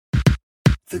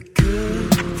The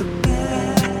good, the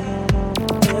bad,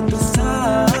 and the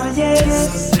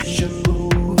science. Television,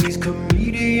 movies,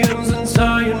 comedians, and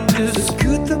scientists. The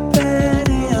good, the bad,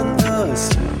 and the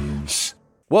science.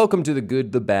 Welcome to The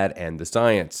Good, the Bad, and the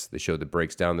Science, the show that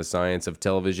breaks down the science of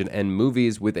television and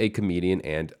movies with a comedian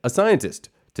and a scientist.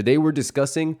 Today we're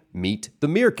discussing Meet the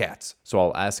Meerkats, so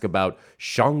I'll ask about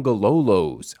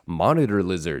shongololos, monitor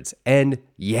lizards, and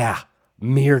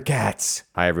meerkats.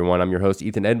 Hi everyone, I'm your host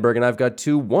Ethan Edinburgh, and I've got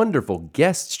two wonderful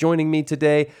guests joining me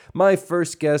today. My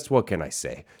first guest, what can I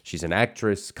say? She's an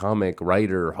actress, comic,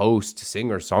 writer, host,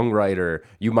 singer, songwriter.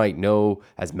 You might know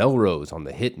as Melrose on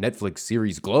the hit Netflix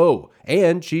series Glow,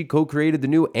 and she co-created the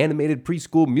new animated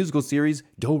preschool musical series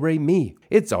Do Re Mi.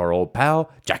 It's our old pal,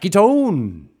 Jackie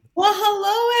Tohn. Well,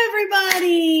 hello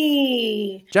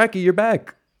everybody. Jackie, you're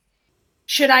back.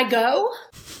 Should I go?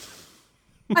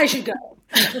 I should go.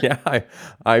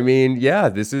 I mean,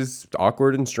 this is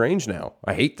awkward and strange now.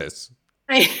 I hate this.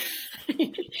 I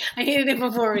hated it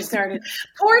before we started.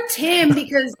 Poor Tim,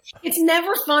 because it's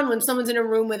never fun when someone's in a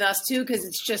room with us, too, because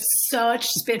it's just such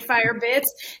spitfire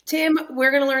bits. Tim,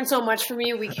 we're going to learn so much from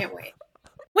you. We can't wait.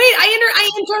 Wait,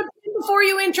 I introed Tim before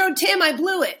you introed Tim. I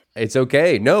blew it. It's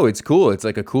okay. No, it's cool. It's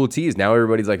like a cool tease. Now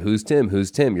everybody's like, who's Tim?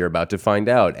 Who's Tim? You're about to find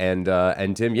out. And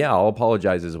Tim, I'll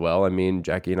apologize as well. I mean,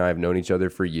 Jackie and I have known each other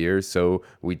for years, so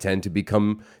we tend to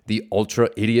become the ultra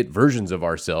idiot versions of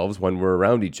ourselves when we're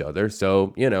around each other.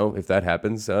 So, if that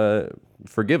happens,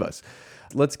 forgive us.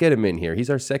 Let's get him in here. He's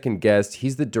our second guest.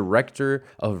 He's the director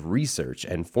of research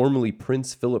and formerly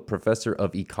Prince Philip Professor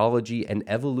of Ecology and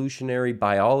Evolutionary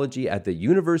Biology at the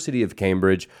University of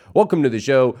Cambridge. Welcome to the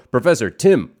show, Professor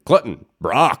Tim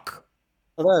Clutton-Brock.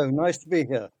 Hello, nice to be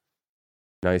here.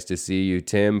 Nice to see you,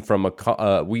 Tim.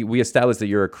 We established that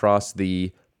you're across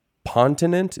the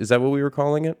continent. Is that what we were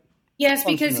calling it? Yes,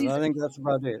 because I think that's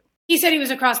about it. He said he was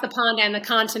across the pond and the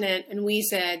continent, and we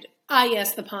said,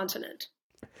 yes, the continent.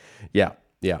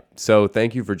 Yeah. So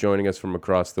thank you for joining us from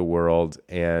across the world.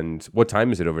 And what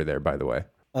time is it over there, by the way?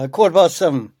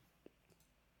 7:15.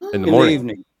 In the morning? The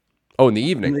evening. Oh, in the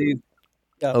evening?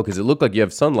 Yeah. Oh, because it looked like you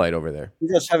have sunlight over there. I'm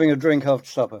just having a drink after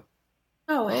supper.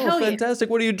 Oh, hell fantastic.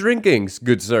 What are you drinking,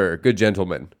 good sir, good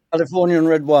gentleman? Californian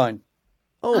red wine.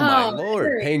 Oh my Lord.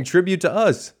 Great. Paying tribute to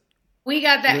us. We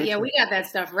got that. Yeah, we got that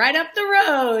stuff right up the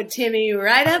road, Timmy,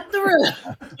 right up the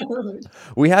road.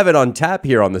 We have it on tap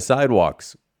here on the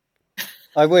sidewalks.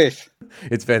 I wish.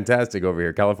 It's fantastic over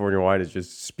here. California wine is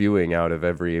just spewing out of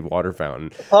every water fountain.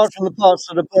 Apart from the parts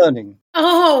that are burning.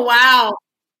 Oh, wow.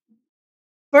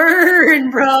 Burn,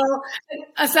 bro.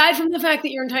 Aside from the fact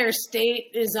that your entire state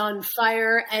is on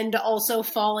fire and also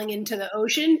falling into the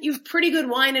ocean, you've pretty good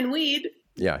wine and weed.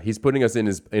 Yeah, he's putting us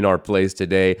in our place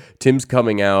today. Tim's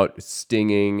coming out,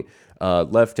 stinging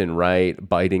left and right,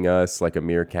 biting us like a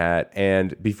meerkat.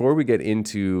 And before we get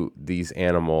into these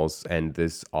animals and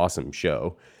this awesome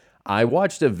show, I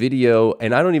watched a video,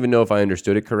 and I don't even know if I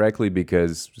understood it correctly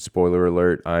because, spoiler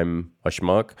alert, I'm a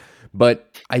schmuck.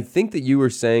 But I think that you were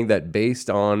saying that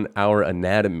based on our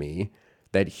anatomy,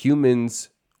 that humans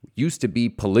used to be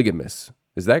polygamous.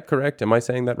 Is that correct? Am I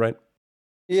saying that right?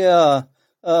 Yeah.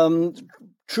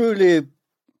 Truly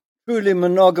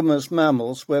monogamous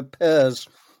mammals where pairs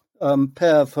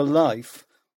pair for life.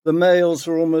 The males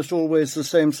are almost always the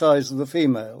same size as the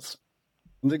females.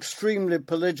 And extremely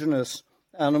polygynous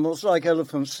animals like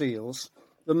elephant seals,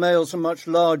 the males are much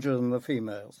larger than the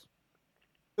females.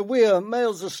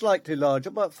 Males are slightly larger,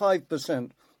 about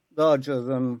 5% larger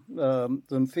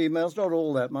than females, not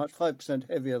all that much,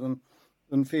 5% heavier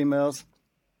than females.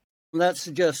 And that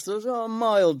suggests there's a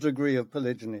mild degree of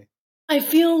polygyny. I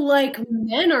feel like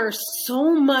men are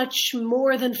so much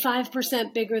more than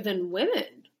 5% bigger than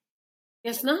women.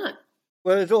 Guess not.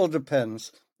 Well, it all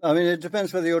depends. I mean, it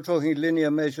depends whether you're talking linear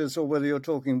measures or whether you're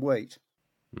talking weight.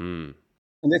 Mm.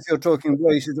 And if you're talking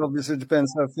weight, it obviously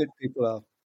depends how fit people are.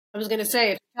 I was going to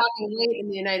say, if you're talking weight in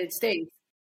the United States.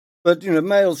 But,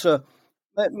 males are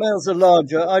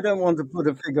larger. I don't want to put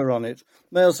a figure on it.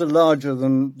 Males are larger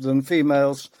than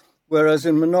females, whereas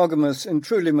in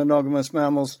truly monogamous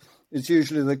mammals, it's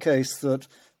usually the case that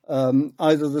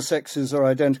either the sexes are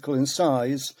identical in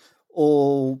size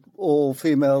or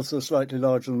females are slightly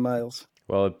larger than males.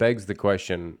 Well, it begs the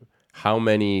question, how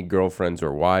many girlfriends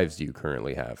or wives do you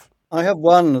currently have? I have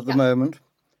one at the moment,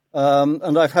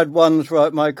 and I've had one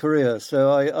throughout my career, so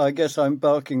I guess I'm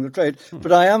bulking the trade.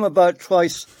 But I am about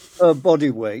twice her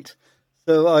body weight,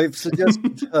 so I've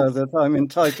suggested to her that I'm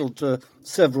entitled to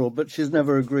several, but she's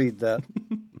never agreed that.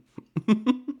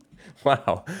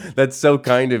 Wow, that's so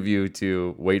kind of you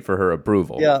to wait for her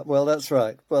approval. Yeah, well, that's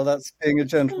right. Well, that's being a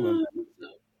gentleman.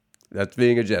 That's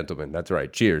being a gentleman. That's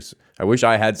right. Cheers. I wish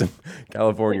I had some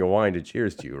California wine to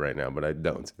cheers to you right now, but I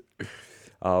don't.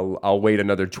 I'll wait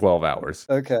another 12 hours.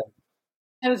 Okay.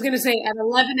 I was going to say at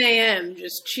 11 a.m.,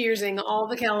 just cheersing all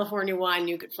the California wine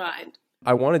you could find.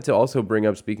 I wanted to also bring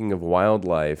up, speaking of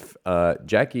wildlife,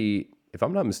 Jackie, if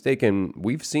I'm not mistaken,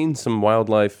 we've seen some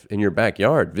wildlife in your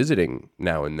backyard visiting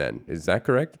now and then. Is that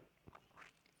correct?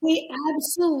 We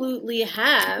absolutely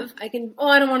have. I don't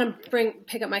want to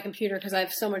pick up my computer because I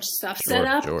have so much stuff set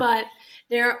up, but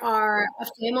there are a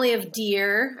family of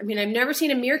deer. I mean, I've never seen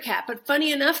a meerkat, but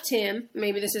funny enough, Tim,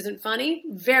 maybe this isn't funny.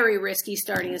 Very risky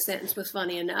starting a sentence with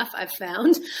funny enough, I've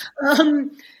found.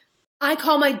 I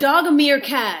call my dog a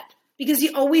meerkat because he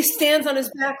always stands on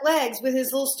his back legs with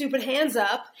his little stupid hands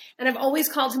up. And I've always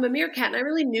called him a meerkat, and I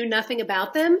really knew nothing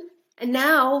about them. And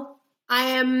now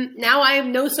I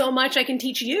know so much I can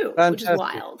teach you, Fantastic. Which is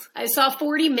wild. I saw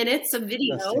 40 minutes of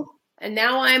video, and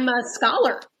now I'm a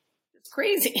scholar. It's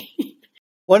crazy.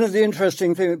 One of the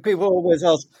interesting things, people always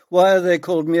ask, why are they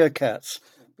called meerkats?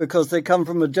 Because they come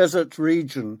from a desert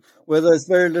region where there's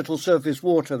very little surface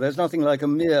water. There's nothing like a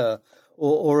mere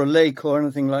or a lake or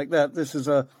anything like that. This is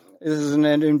an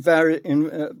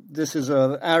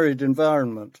arid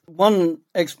environment. One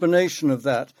explanation of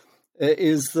that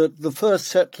is that the first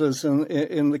settlers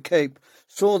in the Cape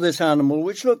saw this animal,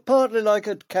 which looked partly like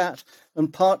a cat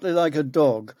and partly like a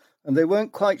dog, and they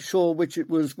weren't quite sure which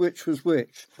was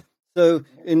which. So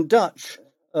in Dutch,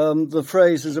 the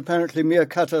phrase is apparently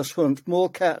meerkatas hund, more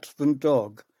cat than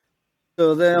dog.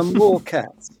 So they are more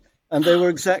cats, and they were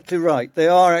exactly right. They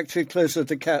are actually closer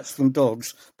to cats than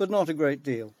dogs, but not a great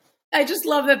deal. I just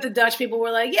love that the Dutch people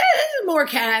were like, yeah, this is more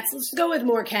cats. Let's go with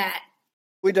more cat.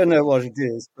 We don't know what it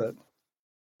is, but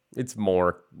it's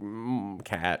more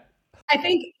cat. I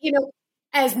think,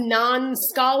 as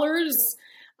non-scholars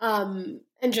and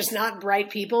just not bright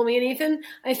people, me and Ethan,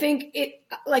 I think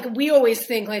we always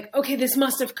think okay, this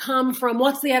must have come from,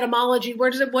 what's the etymology? Where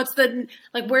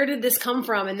did this come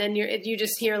from? And then you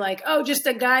just hear just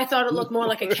a guy thought it looked more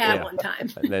like a cat one time.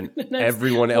 And then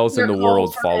everyone else in the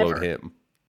world followed him.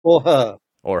 Or her.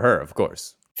 Or her, of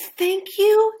course. Thank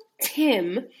you,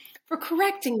 Tim, for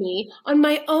correcting me on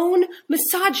my own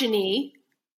misogyny.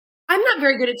 I'm not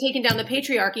very good at taking down the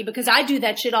patriarchy because I do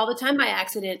that shit all the time by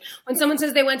accident. When someone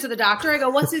says they went to the doctor, I go,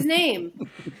 what's his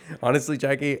name? Honestly,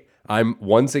 Jackie, I'm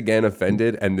once again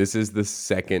offended, and this is the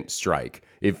second strike.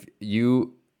 If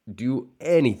you do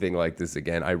anything like this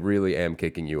again, I really am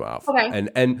kicking you off. Okay.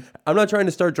 And I'm not trying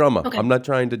to start drama. Okay. I'm not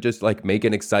trying to just make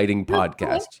an exciting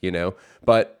podcast,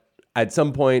 But at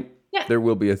some point, there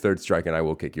will be a third strike, and I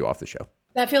will kick you off the show.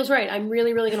 That feels right. I'm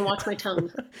really, really going to watch my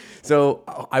tongue. So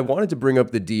I wanted to bring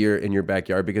up the deer in your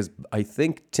backyard because I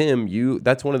think, Tim,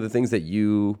 that's one of the things that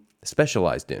you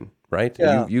specialized in, right?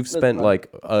 Yeah, You've spent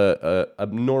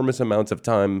enormous amounts of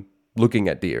time looking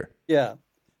at deer. Yeah.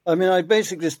 I mean, I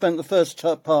basically spent the first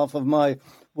half of my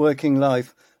working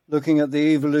life looking at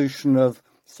the evolution of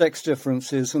sex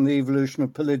differences and the evolution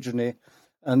of polygyny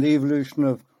and the evolution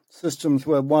of systems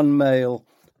where one male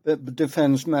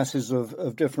defends masses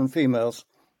of different females.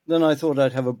 Then I thought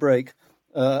I'd have a break,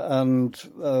 and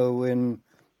when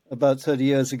about 30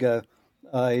 years ago,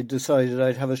 I decided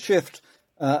I'd have a shift,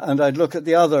 and I'd look at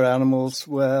the other animals,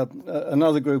 where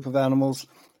another group of animals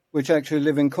which actually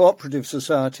live in cooperative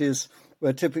societies,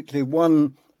 where typically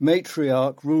one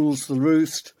matriarch rules the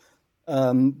roost,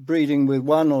 breeding with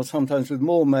one or sometimes with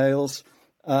more males,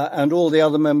 and all the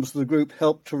other members of the group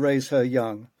help to raise her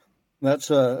young.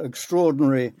 That's an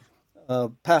extraordinary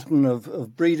pattern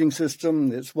of breeding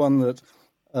system. It's one that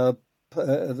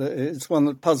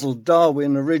puzzled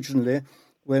Darwin originally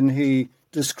when he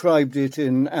described it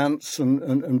in ants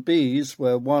and bees,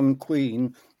 where one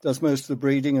queen does most of the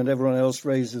breeding and everyone else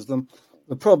raises them.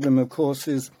 The problem, of course,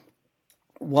 is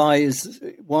why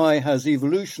has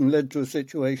evolution led to a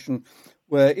situation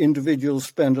where individuals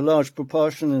spend a large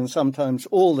proportion and sometimes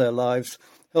all their lives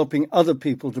helping other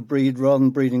people to breed rather than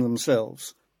breeding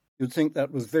themselves? You'd think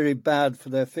that was very bad for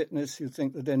their fitness. You'd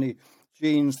think that any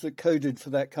genes that coded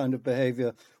for that kind of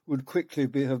behavior would quickly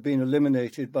have been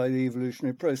eliminated by the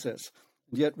evolutionary process.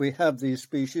 And yet we have these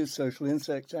species, social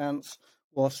insects, ants,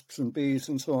 wasps and bees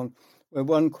and so on, where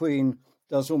one queen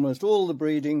does almost all the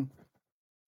breeding,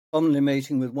 commonly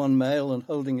mating with one male and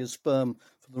holding his sperm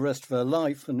for the rest of her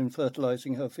life and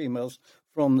infertilizing her females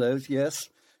from those, yes.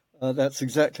 That's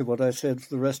exactly what I said, for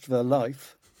the rest of her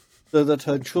life, so that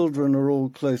her children are all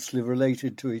closely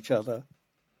related to each other.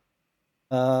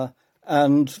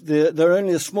 And there are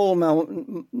only a small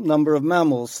number of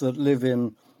mammals that live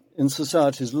in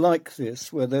societies like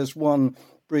this, where there's one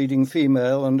breeding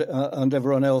female and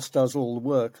everyone else does all the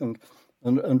work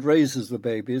and raises the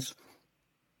babies.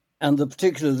 And the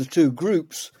two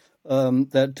groups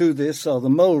that do this are the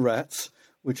mole rats,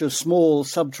 which are small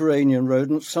subterranean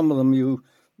rodents. Some of them you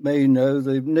may know.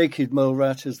 The naked mole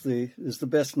rat is the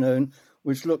best known,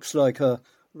 which looks like a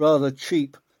rather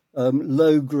cheap,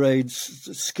 low-grade,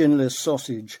 skinless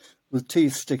sausage with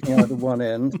teeth sticking out of one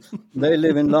end. They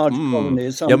live in large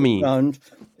colonies yummy. underground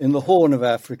in the Horn of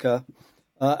Africa.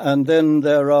 And then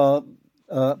there are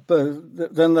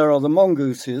the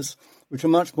mongooses, which are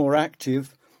much more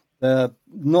active. They're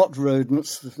not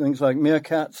rodents. Things like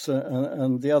meerkats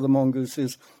and the other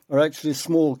mongooses are actually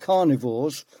small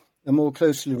carnivores. They're more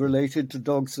closely related to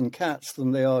dogs and cats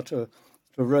than they are to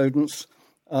rodents.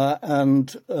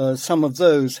 And some of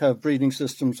those have breeding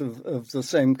systems of the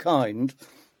same kind,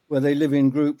 where they live in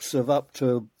groups of up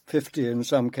to 50 in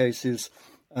some cases,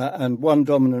 and one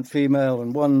dominant female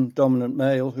and one dominant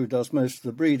male who does most of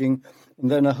the breeding,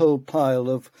 and then a whole pile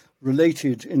of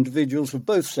related individuals of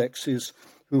both sexes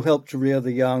who help to rear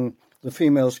the young. The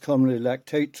females commonly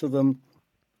lactate to them.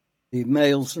 The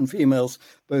males and females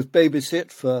both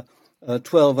babysit for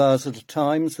 12 hours at a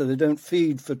time, so they don't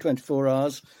feed for 24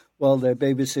 hours while they're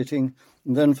babysitting.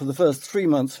 And then for the first 3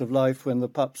 months of life, when the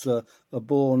pups are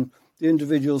born, the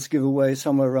individuals give away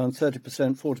somewhere around 30%,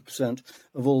 40%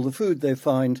 of all the food they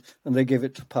find, and they give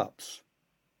it to pups.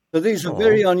 So these are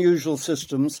very unusual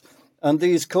systems, and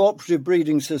these cooperative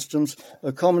breeding systems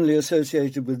are commonly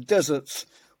associated with deserts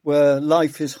where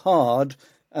life is hard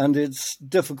and it's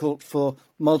difficult for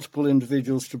multiple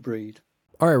individuals to breed.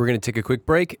 All right, we're going to take a quick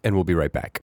break, and we'll be right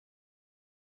back.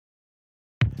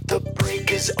 The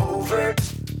break is over.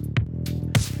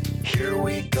 Here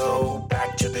we go,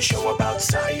 back to the show about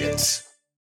science.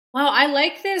 Wow, I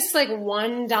like this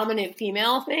one dominant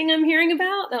female thing I'm hearing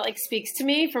about that speaks to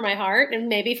me for my heart and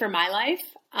maybe for my life.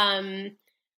 I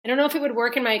don't know if it would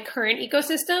work in my current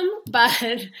ecosystem,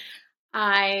 but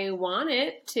I want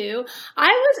it to. I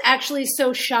was actually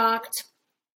so shocked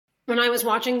when I was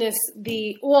watching this.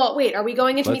 Wait, are we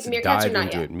going into Meet the Meerkats or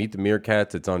not yet? Meet the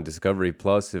Meerkats. It's on Discovery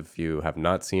Plus. If you have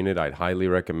not seen it, I'd highly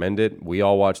recommend it. We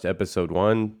all watched episode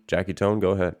 1. Jackie Tohn,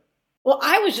 go ahead. Well,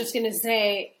 I was just going to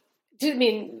say,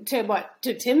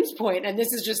 to Tim's point, and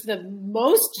this is just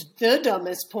the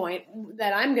dumbest point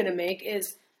that I'm going to make,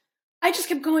 is I just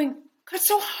kept going, God, it's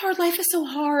so hard. Life is so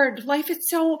hard.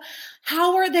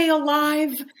 How are they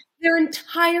alive? Their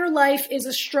entire life is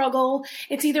a struggle.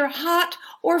 It's either hot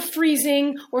or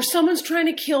freezing, or someone's trying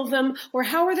to kill them, or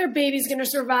how are their babies going to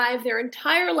survive? Their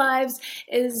entire lives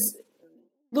is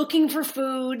looking for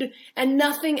food and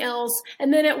nothing else.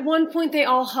 And then at one point they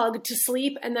all hug to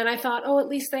sleep. And then I thought, at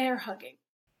least they are hugging.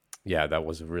 Yeah, that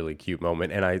was a really cute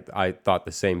moment. And I thought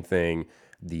the same thing.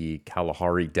 The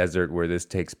Kalahari Desert where this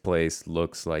takes place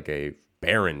looks like a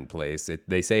barren place.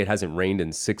 They say it hasn't rained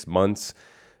in 6 months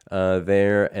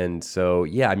there. And so,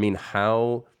 yeah, I mean,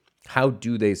 how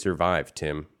do they survive,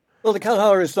 Tim? Well, the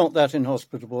Kalahari is not that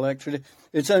inhospitable, actually.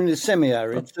 It's only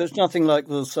semi-arid, so it's nothing like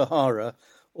the Sahara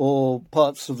or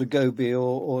parts of the Gobi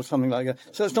or something like that.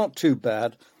 So it's not too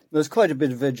bad. There's quite a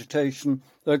bit of vegetation.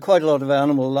 There are quite a lot of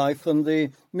animal life, and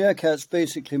the meerkats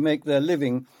basically make their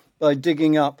living by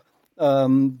digging up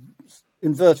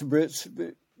invertebrates,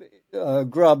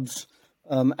 grubs,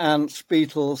 ants,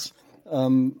 beetles,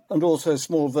 and also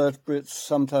small vertebrates,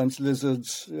 sometimes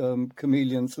lizards,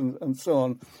 chameleons, and so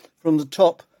on, from the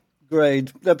top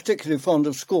grade. They're particularly fond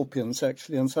of scorpions,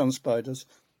 actually, and sun spiders.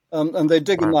 And they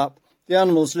dig them up. The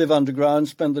animals live underground,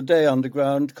 spend the day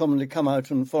underground, commonly come out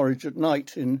and forage at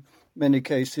night in many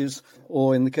cases,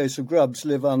 or in the case of grubs,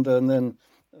 live under and then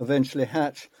eventually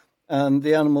hatch. And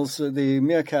the animals, the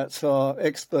meerkats, are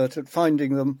expert at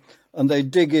finding them, and they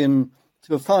dig in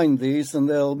to find these, and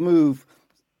they'll move,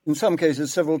 in some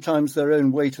cases, several times their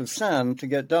own weight of sand to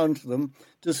get down to them,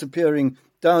 disappearing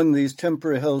down these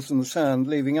temporary holes in the sand,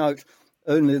 leaving out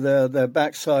only their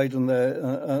backside and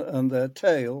their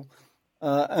tail.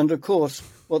 And, of course,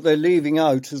 what they're leaving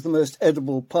out is the most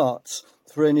edible parts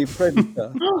for any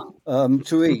predator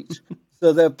to eat.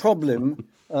 So their problem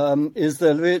is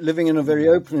they're living in a very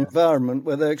open environment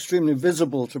where they're extremely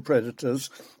visible to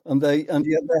predators, and yet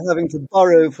they're having to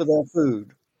burrow for their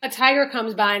food. A tiger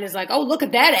comes by and is like, "Oh, look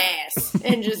at that ass,"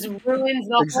 and just ruins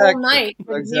the whole night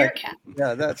for the meerkat.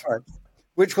 Yeah, that's right.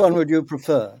 Which one would you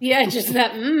prefer? Yeah, just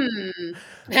that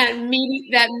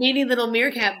meaty little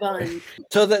meerkat bun.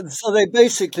 So they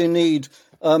basically need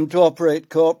to operate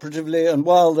cooperatively, and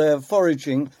while they're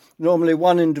foraging, normally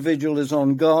one individual is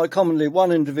on guard. Commonly,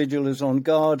 one individual is on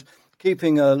guard,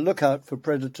 keeping a lookout for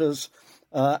predators,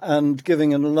 and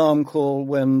giving an alarm call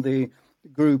when the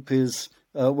group is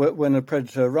when a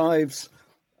predator arrives.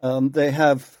 While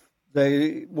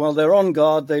they're on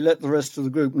guard, they let the rest of the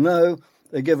group know,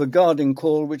 they give a guarding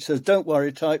call which says, "Don't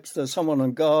worry, types, there's someone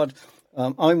on guard.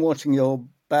 I'm watching your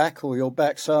back or your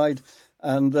backside,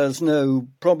 and there's no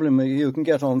problem. You can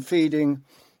get on feeding."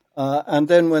 And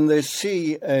then when they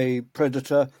see a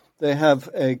predator, they have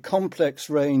a complex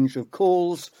range of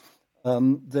calls.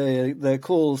 Their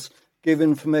calls give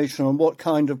information on what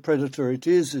kind of predator it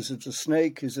is. Is it a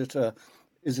snake? Is it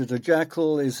a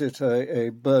jackal? Is it a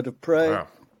bird of prey? Wow.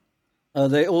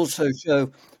 They also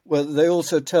show they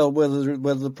also tell whether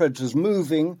the predator's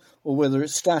moving or whether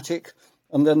it's static.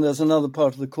 And then there's another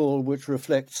part of the call which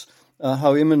reflects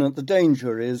how imminent the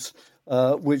danger is,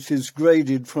 which is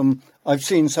graded from "I've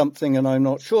seen something and I'm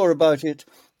not sure about it"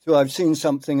 to "I've seen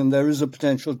something and there is a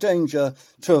potential danger"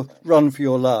 to "run for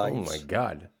your lives." Oh, my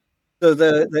God. So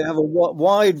they have a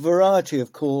wide variety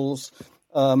of calls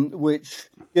which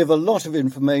give a lot of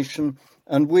information.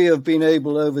 And we have been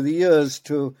able over the years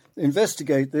to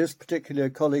investigate this, particularly a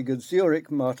colleague at Zurich,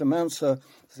 Marta Manser,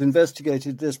 has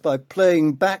investigated this by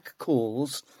playing back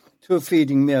calls to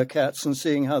feeding meerkats and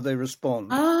seeing how they respond.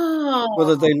 Oh.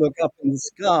 Whether they look up in the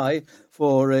sky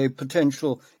for a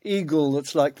potential eagle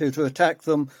that's likely to attack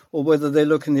them, or whether they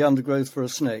look in the undergrowth for a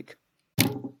snake.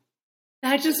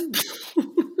 That just...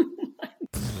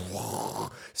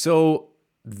 So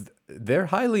they're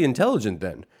highly intelligent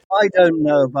then. I don't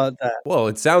know about that. Well,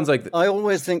 it sounds like... I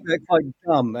always think they're quite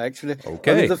dumb, actually.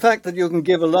 Okay. I mean, the fact that you can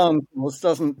give alarm calls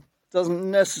doesn't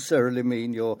necessarily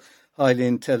mean you're highly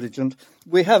intelligent.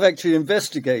 We have actually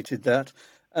investigated that,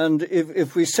 and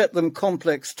if we set them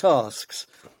complex tasks,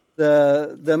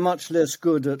 they're much less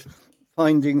good at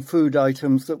finding food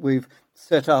items that we've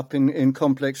set up in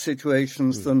complex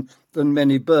situations than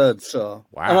many birds are.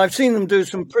 Wow. And I've seen them do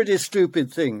some pretty stupid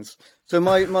things. So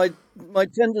my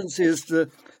tendency is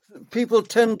people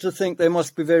tend to think they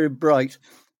must be very bright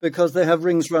because they have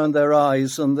rings around their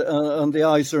eyes and the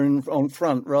eyes are on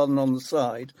front rather than on the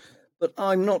side. But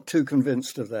I'm not too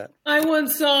convinced of that. I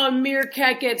once saw a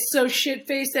meerkat get so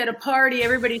shit-faced at a party,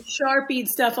 everybody Sharpied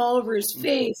stuff all over his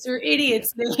face. They're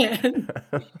idiots, man.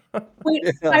 Wait,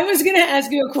 yeah. I was going to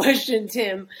ask you a question,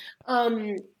 Tim.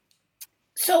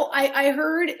 So I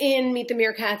heard in Meet the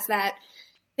Meerkats that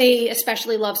they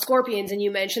especially love scorpions, and you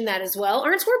mentioned that as well.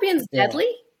 Aren't scorpions deadly?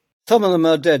 Some of them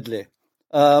are deadly,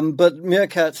 but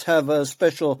meerkats have a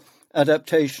special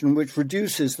adaptation which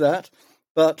reduces that.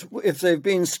 But if they've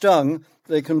been stung,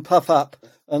 they can puff up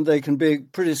and they can be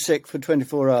pretty sick for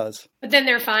 24 hours. But then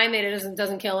they're fine. It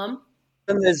doesn't kill them.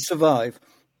 Then they survive.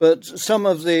 But some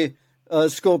of the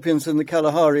scorpions in the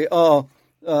Kalahari are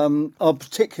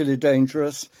particularly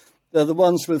dangerous. They're the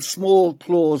ones with small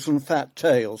claws and fat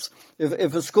tails.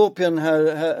 If a scorpion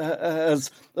has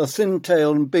a thin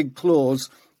tail and big claws,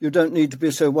 you don't need to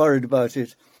be so worried about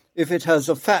it. If it has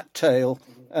a fat tail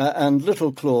and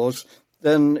little claws,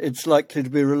 then it's likely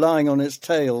to be relying on its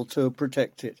tail to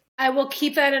protect it. I will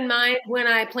keep that in mind when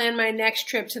I plan my next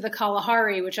trip to the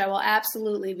Kalahari, which I will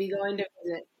absolutely be going to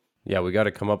visit. Yeah, we got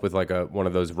to come up with like one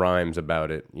of those rhymes about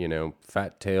it. You know,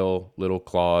 fat tail, little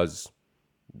claws,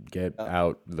 get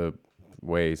out the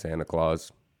way, Santa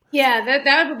Claus. Yeah,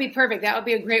 that would be perfect. That would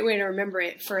be a great way to remember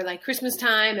it for like Christmas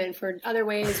time and for other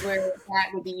ways where that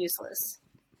would be useless.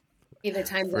 Either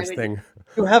times First thing.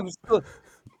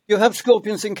 You have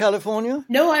scorpions in California?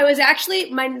 No,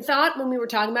 my thought when we were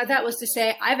talking about that was to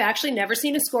say, I've actually never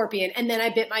seen a scorpion. And then I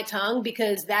bit my tongue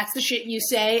because that's the shit you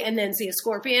say and then see a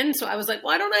scorpion. So I was like,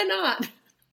 why don't I not?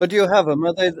 But do you have them?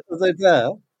 Are they there?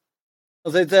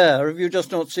 Are they there? Have you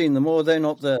just not seen them, or are they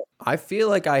not there? I feel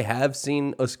like I have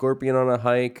seen a scorpion on a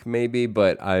hike, maybe,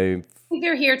 but I think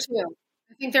they're here too.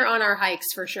 I think they're on our hikes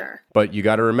for sure. But you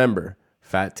got to remember,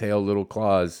 fat tail, little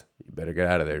claws. You better get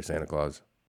out of there, Santa Claus.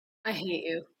 I hate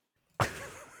you.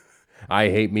 I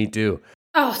hate me too.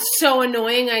 Oh, so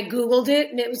annoying. I Googled it,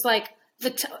 and it was like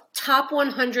the top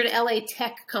 100 LA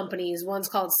tech companies. One's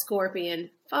called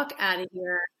Scorpion. Fuck out of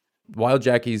here. While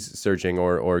Jackie's searching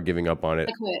or giving up on it,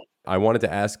 I quit. I wanted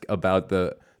to ask about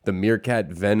the meerkat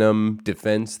venom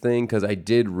defense thing, because I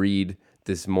did read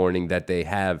this morning that they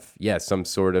have, some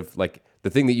sort of, like, the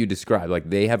thing that you described,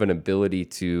 like, they have an ability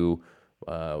to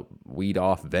weed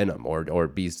off venom or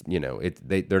be,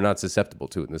 they're not susceptible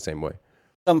to it in the same way.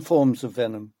 Some forms of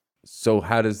venom. So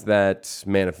how does that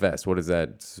manifest? What is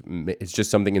that? It's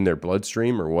just something in their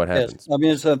bloodstream, or what happens? Yes. I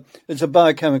mean, it's a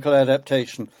biochemical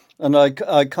adaptation, and I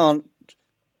can't.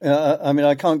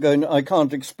 I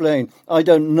can't explain. I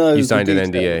don't know. You signed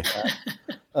an NDA.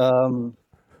 So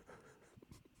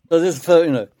this is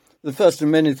the first of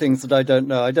many things that I don't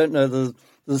know. I don't know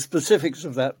the specifics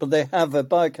of that, but they have a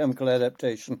biochemical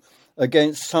adaptation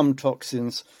against some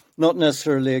toxins, not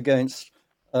necessarily against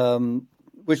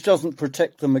which doesn't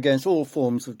protect them against all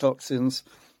forms of toxins.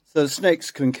 So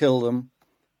snakes can kill them,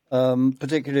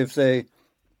 particularly if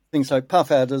things like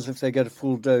puff adders, if they get a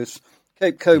full dose.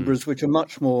 Cape cobras, which are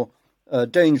much more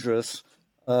dangerous,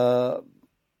 have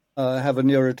a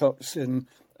neurotoxin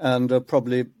and are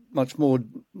probably much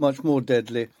more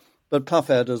deadly. But puff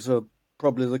adders are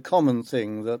probably the common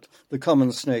snake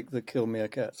that kill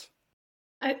meerkats.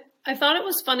 I thought it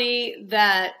was funny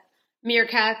that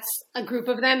meerkats, a group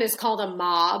of them, is called a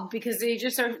mob because they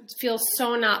just feel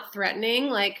so not threatening.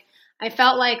 Like, I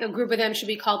felt like a group of them should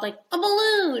be called like a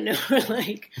balloon or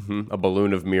like a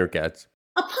balloon of meerkats,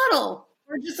 a puddle,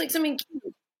 or just like something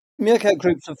cute. Meerkat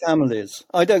groups are families.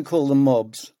 I don't call them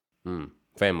mobs.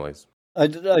 Families. I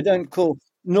don't call...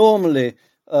 Normally,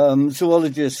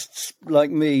 zoologists like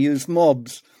me use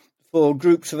mobs for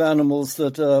groups of animals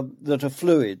that are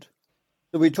fluid.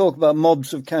 So we talk about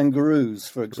mobs of kangaroos,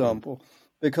 for example,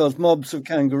 because mobs of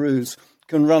kangaroos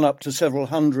can run up to several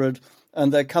hundred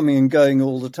and they're coming and going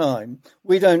all the time.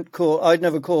 I'd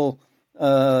never call...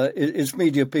 it's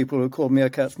media people who call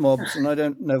meerkats mobs, and I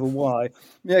don't know why.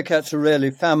 Meerkats are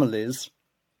really families.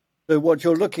 So what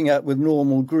you're looking at with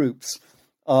normal groups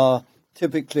are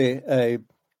typically a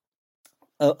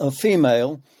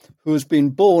female who has been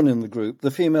born in the group.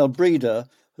 The female breeder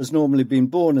has normally been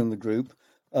born in the group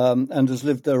and has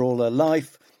lived there all her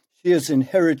life. She has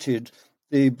inherited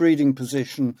the breeding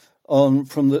position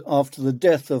after the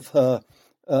death of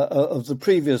the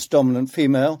previous dominant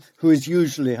female, who is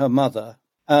usually her mother.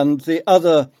 And the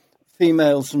other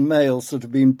females and males that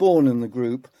have been born in the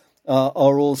group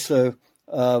are also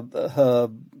her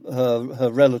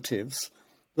relatives.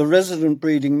 The resident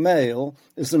breeding male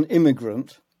is an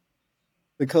immigrant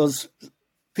because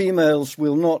females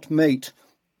will not mate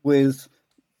with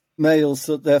males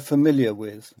that they're familiar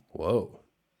with. Whoa.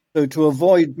 So to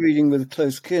avoid breeding with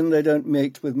close kin, they don't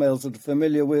mate with males that are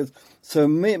familiar with. So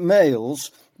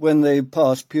males, when they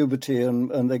pass puberty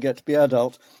and they get to be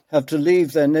adult, have to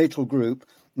leave their natal group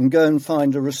and go and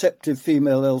find a receptive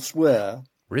female elsewhere.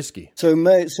 Risky. So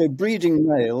breeding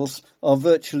males are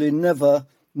virtually never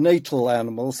natal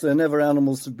animals. They're never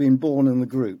animals that have been born in the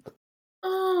group.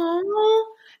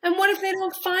 Oh, and what if they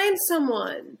don't find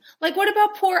someone? Like, what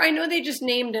about I know they just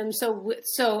named him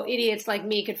so idiots like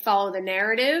me could follow the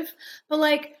narrative, but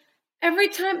like every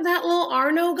time that little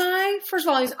Arno guy, first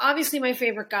of all, he's obviously my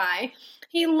favorite guy.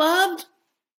 He loved,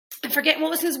 I forget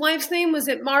what was his wife's name. Was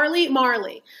it Marley?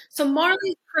 Marley. So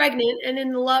Marley's pregnant and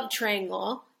in the love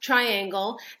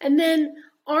triangle, and then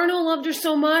Arno loved her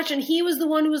so much, and he was the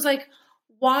one who was like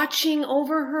watching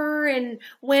over her. And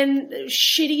when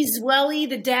shitty Zwelly,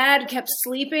 the dad, kept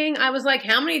sleeping, I was like,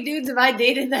 how many dudes have I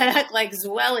dated that act like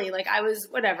Zwelly? Like, I was,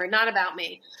 whatever, not about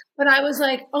me. But I was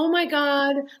like, oh my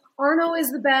God, Arno is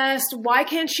the best. Why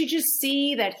can't she just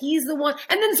see that he's the one?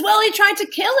 And then Zwelly tried to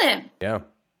kill him. Yeah.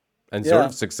 And sort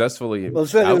of successfully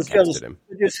outcasted him.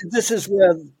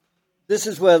 This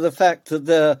is where the fact that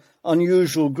they're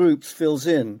unusual groups fills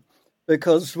in.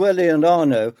 Because Zwelly and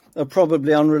Arno are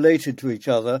probably unrelated to each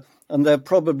other, and they're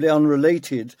probably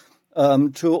unrelated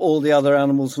to all the other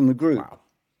animals in the group. Wow.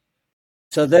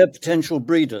 So they're potential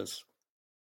breeders.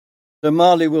 So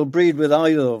Marley will breed with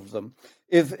either of them.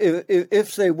 If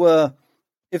they were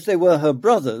her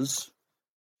brothers,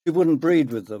 she wouldn't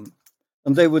breed with them,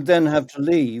 and they would then have to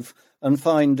leave and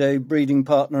find a breeding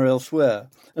partner elsewhere.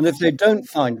 And if they don't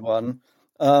find one,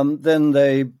 then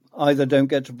they either don't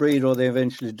get to breed or they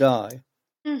eventually die.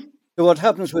 So what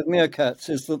happens with meerkats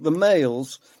is that the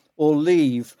males all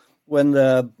leave when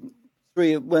they're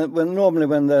normally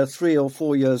when they're 3 or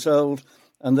 4 years old,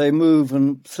 and they move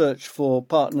and search for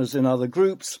partners in other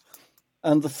groups.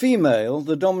 And the female,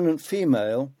 the dominant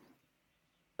female,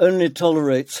 only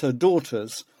tolerates her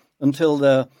daughters until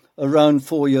they're around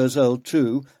 4 years old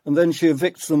too, and then she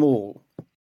evicts them all.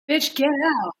 Bitch, get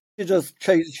out.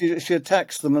 She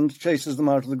attacks them and chases them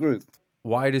out of the group.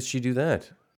 Why does she do that?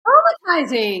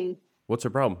 Traumatizing. What's her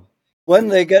problem? When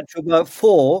they get to about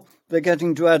 4, they're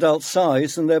getting to adult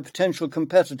size and they're potential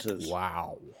competitors.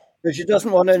 Wow. But she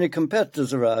doesn't want any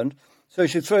competitors around, so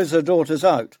she throws her daughters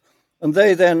out. And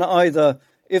they then either,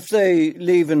 if they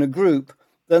leave in a group,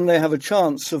 then they have a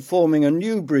chance of forming a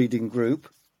new breeding group,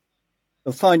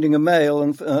 of finding a male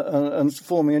and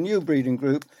forming a new breeding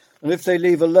group. And if they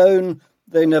leave alone,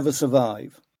 they never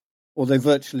survive, or they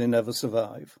virtually never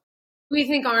survive. We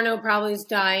think Arno probably is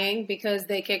dying because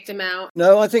they kicked him out.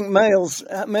 No, I think males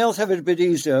have it a bit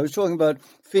easier. I was talking about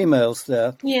females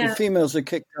there. Yeah. If females are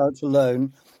kicked out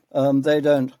alone, they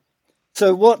don't.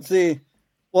 So what the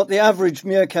average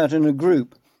meerkat in a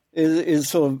group is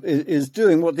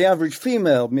doing, what the average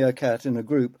female meerkat in a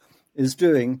group is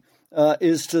doing,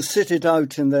 is to sit it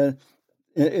out in their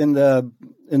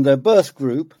birth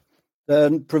group.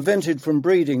 They're prevented from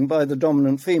breeding by the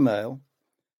dominant female,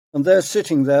 and they're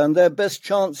sitting there, and their best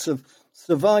chance of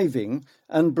surviving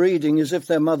and breeding is if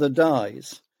their mother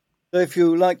dies. So if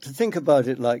you like to think about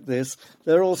it like this,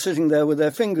 they're all sitting there with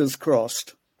their fingers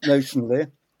crossed,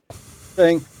 notionally,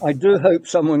 saying, I do hope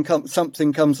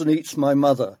something comes and eats my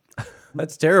mother.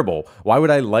 That's terrible. Why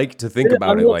would I like to think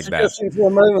about it like that? I'm not suggesting for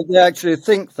a moment they actually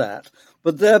think that,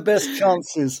 but their best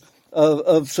chances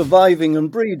of surviving and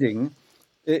breeding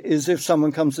is if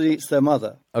someone comes and eats their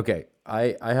mother. Okay,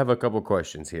 I have a couple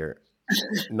questions here.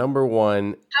 Number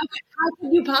one... How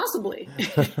could you possibly?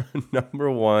 Number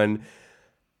one,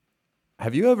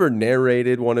 have you ever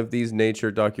narrated one of these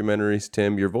nature documentaries,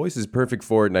 Tim? Your voice is perfect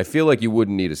for it, and I feel like you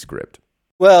wouldn't need a script.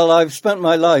 Well, I've spent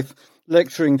my life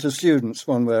lecturing to students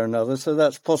one way or another, so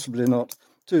that's possibly not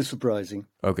too surprising.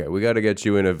 Okay, we got to get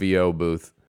you in a VO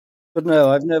booth. But no,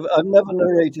 I've never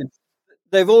narrated.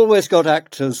 They've always got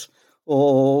actors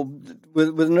or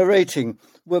with narrating.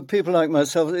 Well, people like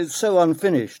myself, it's so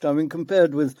unfinished. I mean,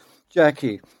 compared with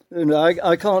Jackie,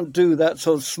 I can't do that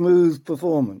sort of smooth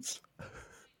performance.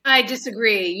 I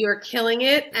disagree. You're killing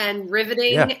it and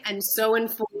riveting and so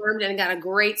informed and got a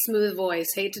great smooth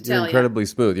voice. Hate to tell you. You're incredibly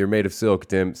smooth. You're made of silk,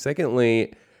 Tim.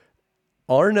 Secondly,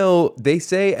 Arno, they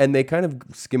say, and they kind of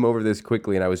skim over this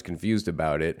quickly, and I was confused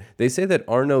about it. They say that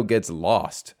Arno gets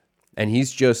lost, and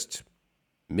he's just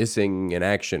missing in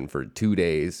action for 2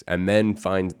 days and then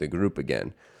finds the group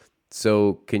again.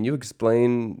 So can you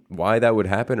explain why that would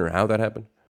happen or how that happened?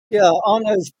 Yeah,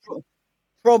 Arno's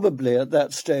probably at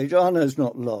that stage, Arno's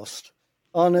not lost.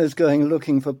 Arno's going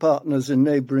looking for partners in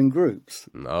neighbouring groups.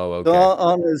 Oh, okay. So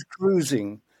Arno's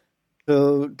cruising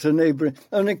to neighbouring,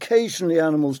 and occasionally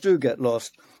animals do get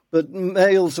lost, but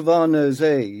males of Arno's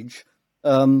age,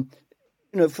 for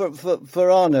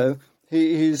Arno,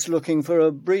 he's looking for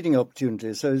a breeding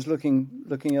opportunity, so he's looking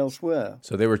elsewhere.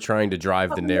 So they were trying to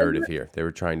drive the narrative here. They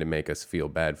were trying to make us feel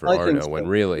bad for Arno when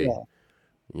really,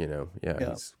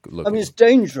 he's looking. I mean, it's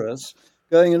dangerous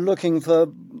going and looking for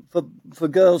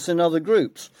girls in other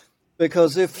groups,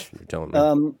 because if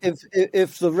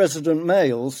the resident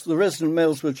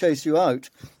males will chase you out,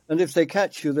 and if they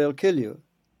catch you, they'll kill you.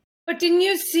 But didn't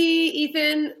you see,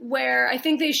 Ethan, where I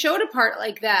think they showed a part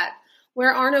like that,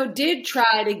 where Arno did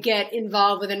try to get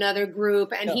involved with another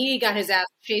group, and he got his ass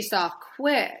chased off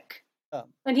quick. Yeah.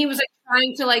 And he was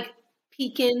trying to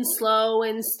peek in slow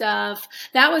and stuff.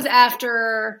 That was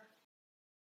after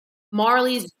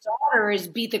Marley's daughters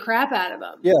beat the crap out of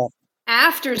him. Yeah.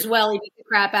 After Zwelly beat the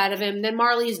crap out of him, then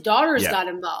Marley's daughters got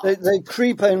involved. They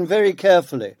creep in very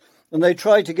carefully, and they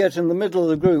try to get in the middle of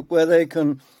the group where they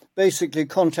can basically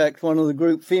contact one of the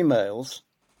group females.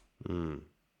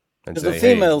 And say, the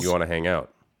females, hey, you want to hang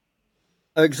out?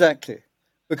 Exactly.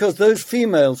 Because those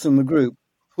females in the group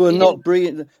who are not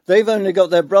breeding, they've only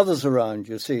got their brothers around,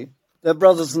 you see. Their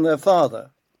brothers and their father.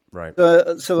 Right.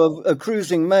 So a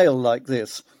cruising male like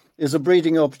this is a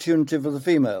breeding opportunity for the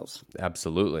females.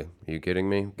 Absolutely. Are you kidding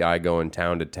me? Guy going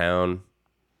town to town,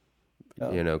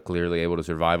 clearly able to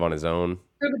survive on his own.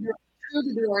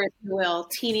 Troubadour, if you will.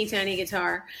 Teeny tiny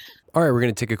guitar. All right, we're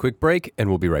going to take a quick break, and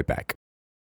we'll be right back.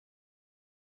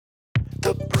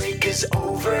 The break is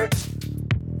over.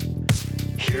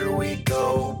 Here we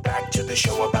go, back to the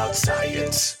show about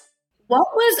science. What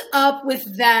was up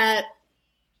with that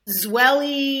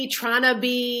Zwelly trying to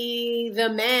be the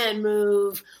man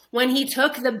move when he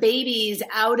took the babies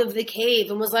out of the cave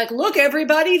and was like, look,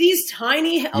 everybody, these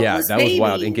tiny helpless that babies. Was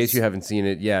wild. In case you haven't seen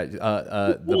it,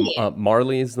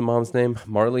 Marley is the mom's name.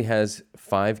 Marley has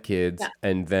 5 kids,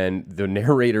 and then the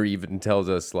narrator even tells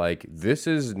us, this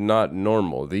is not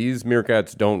normal. These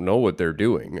meerkats don't know what they're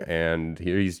doing, and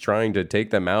he's trying to take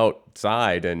them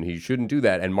outside, and he shouldn't do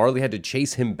that. And Marley had to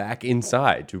chase him back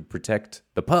inside to protect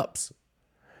the pups.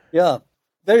 Yeah,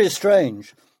 very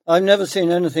strange. I've never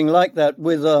seen anything like that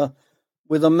with a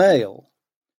male.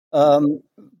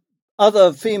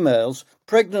 Other females,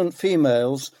 pregnant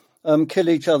females, kill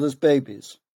each other's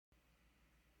babies.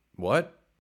 What?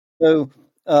 So,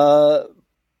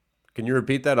 can you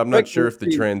repeat that? I'm not sure if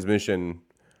the transmission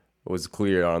was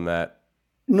clear on that.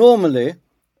 Normally,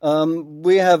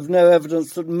 we have no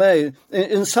evidence that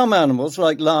in some animals,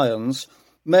 like lions,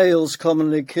 males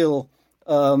commonly kill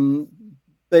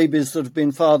babies that have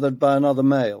been fathered by another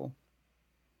male.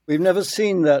 We've never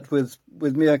seen that with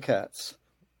meerkats,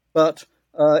 but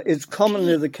it's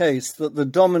commonly the case that the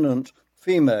dominant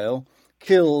female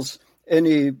kills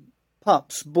any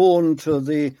pups born to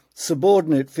the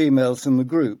subordinate females in the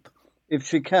group, if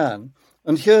she can.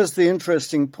 And here's the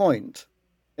interesting point.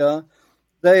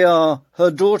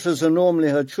 her daughters are normally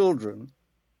her children.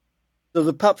 So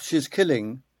the pups she's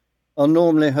killing are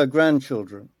normally her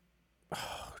grandchildren.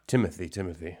 Timothy.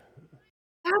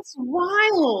 That's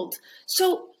wild.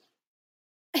 So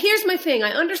here's my thing.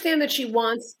 I understand that she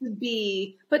wants to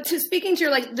be, but speaking to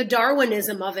your, like, the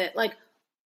Darwinism of it, like,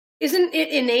 isn't it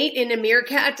innate in a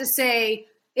meerkat to say,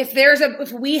 if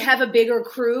we have a bigger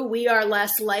crew, we are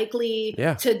less likely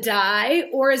to die?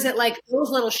 Or is it like those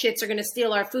little shits are going to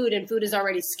steal our food and food is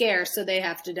already scarce, so they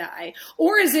have to die?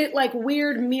 Or is it like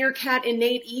weird meerkat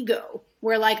innate ego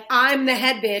where, like, I'm the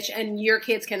head bitch and your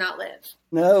kids cannot live?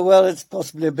 No, well, it's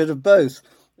possibly a bit of both.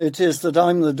 It is that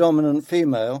I'm the dominant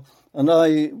female and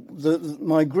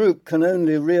my group can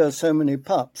only rear so many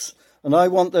pups, and I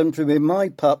want them to be my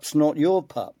pups, not your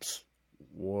pups.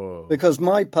 Whoa. Because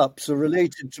my pups are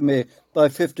related to me by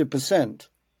 50%.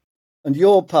 And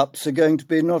your pups are going to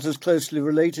be not as closely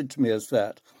related to me as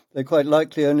that. They're quite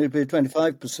likely only to be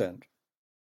 25%.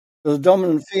 So the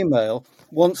dominant female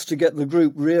wants to get the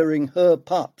group rearing her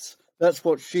pups. That's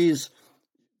what she's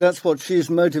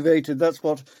motivated. That's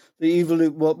what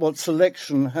what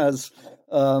selection has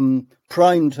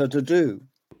primed her to do.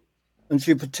 And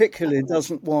she particularly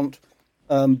doesn't want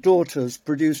daughters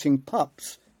producing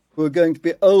pups who are going to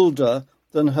be older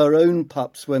than her own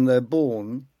pups when they're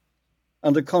born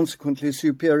and are consequently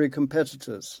superior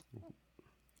competitors.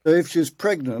 So if she's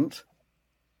pregnant,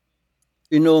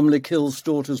 she normally kills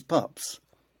daughters' pups.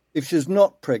 If she's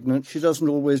not pregnant, she doesn't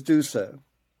always do so.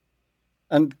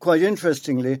 And quite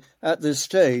interestingly, at this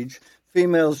stage,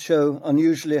 females show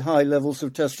unusually high levels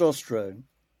of testosterone.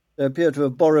 They appear to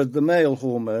have borrowed the male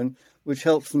hormone, which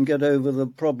helps them get over the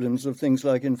problems of things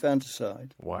like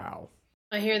infanticide. Wow.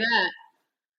 I hear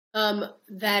that.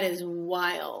 That is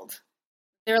wild.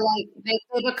 They're like, they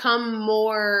become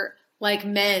more like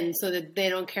men so that they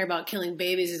don't care about killing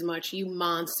babies as much. You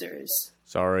monsters.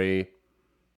 Sorry.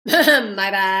 My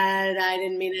bad. I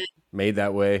didn't mean it. Made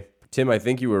that way. Tim, I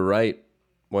think you were right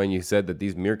when you said that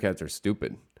these meerkats are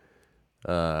stupid.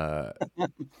 Not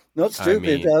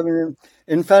stupid. I mean,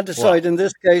 infanticide in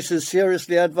this case is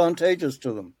seriously advantageous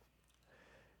to them.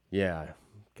 Yeah, I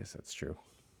guess that's true.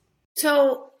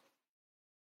 So,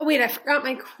 wait, I forgot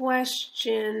my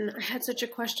question. I had such a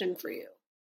question for you.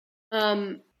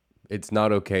 It's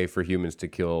not okay for humans to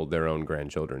kill their own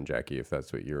grandchildren, Jackie, if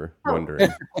that's what you're wondering.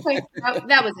 Okay,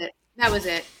 that was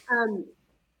it.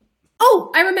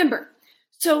 I remember.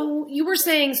 So you were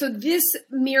saying, so this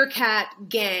meerkat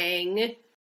gang...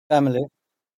 Family.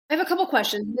 I have a couple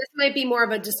questions. This might be more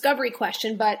of a discovery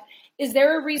question, but is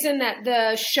there a reason that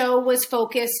the show was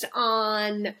focused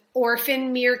on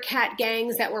orphan meerkat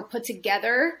gangs that were put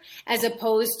together as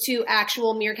opposed to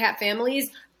actual meerkat families?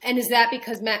 And is that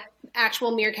because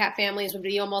actual meerkat families would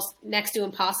be almost next to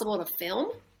impossible to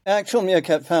film? Actual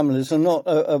meerkat families are not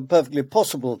perfectly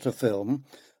possible to film,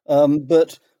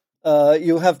 but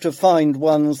you have to find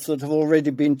ones that have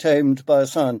already been tamed by a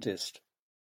scientist.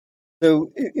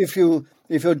 So if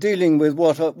you're dealing with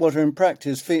what are in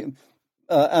practice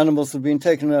animals that have been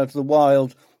taken out of the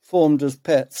wild, formed as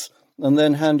pets, and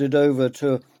then handed over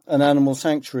to an animal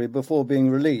sanctuary before being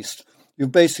released,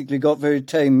 you've basically got very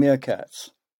tame meerkats.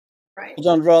 Right. It's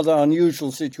a rather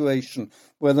unusual situation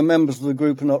where the members of the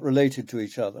group are not related to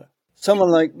each other. Someone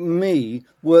like me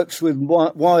works with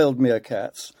wild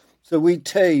meerkats, so we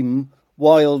tame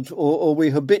wild or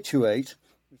we habituate.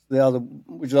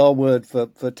 Which is our word for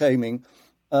taming,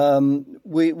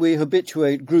 we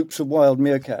habituate groups of wild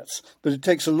meerkats, but it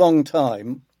takes a long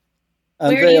time.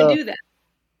 And where do you do that?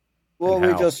 Well,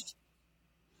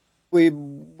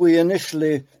 we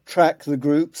initially track the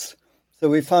groups, so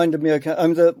we find a meerkat.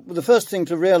 The first thing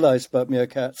to realise about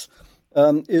meerkats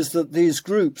is that these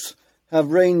groups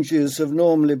have ranges of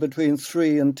normally between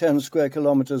 3 and 10 square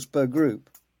kilometres per group.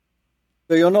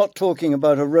 So you're not talking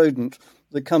about a rodent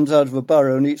that comes out of a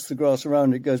burrow and eats the grass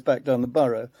around it, goes back down the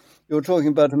burrow. You're talking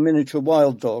about a miniature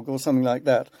wild dog or something like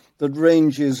that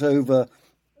ranges over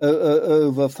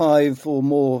 5 or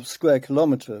more square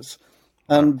kilometres,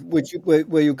 and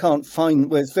where you can't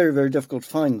find, where it's very, very difficult to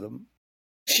find them.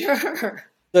 Sure.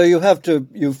 So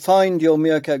you find your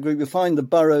meerkat group, you find the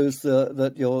burrows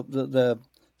that they're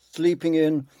sleeping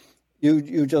in.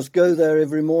 You just go there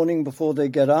every morning before they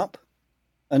get up,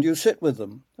 and you sit with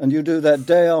them, and you do that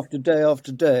day after day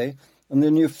after day, and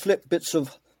then you flip bits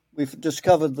of. We've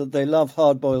discovered that they love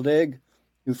hard-boiled egg.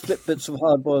 You flip bits of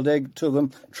hard-boiled egg to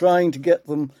them, trying to get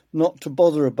them not to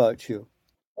bother about you.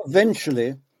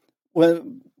 Eventually,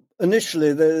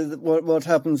 initially, what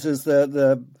happens is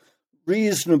they're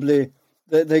reasonably.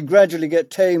 They gradually get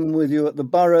tame with you at the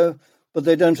burrow, but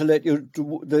they don't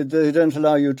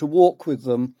allow you to walk with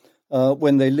them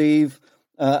when they leave.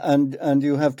 and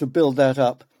you have to build that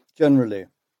up generally,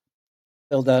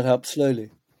 build that up slowly.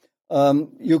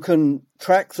 You can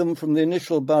track them from the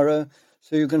initial burrow,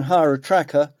 so you can hire a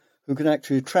tracker who can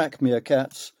actually track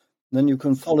meerkats. And then you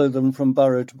can follow them from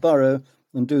burrow to burrow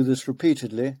and do this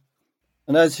repeatedly.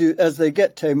 And as they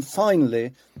get tame,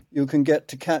 finally, you can get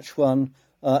to catch one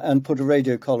and put a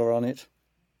radio collar on it,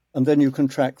 and then you can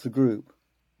track the group.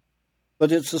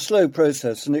 But it's a slow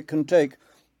process, and it can take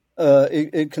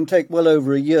well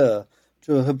over a year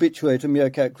to habituate a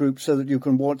meerkat group so that you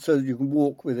can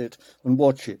walk with it and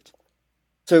watch it.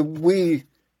 So we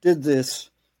did this.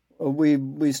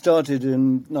 We started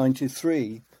in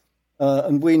 '93,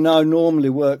 and we now normally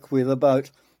work with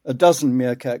about a dozen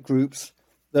meerkat groups.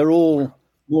 They're all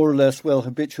more or less well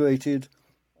habituated.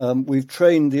 We've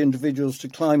trained the individuals to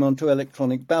climb onto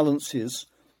electronic balances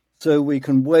so we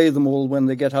can weigh them all when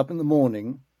they get up in the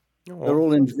morning. Oh. They're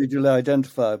all individually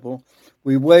identifiable.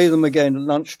 We weigh them again at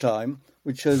lunchtime,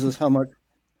 which shows us how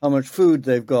much food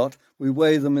they've got. We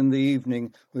weigh them in the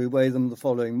evening. We weigh them the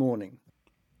following morning.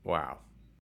 Wow.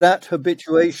 That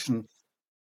habituation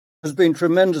has been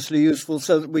tremendously useful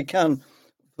so that we can,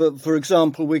 for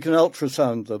example, we can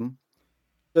ultrasound them.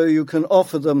 So you can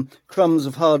offer them crumbs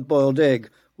of hard-boiled egg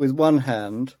with one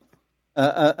hand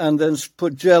and then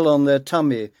put gel on their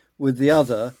tummy with the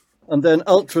other and then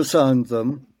ultrasound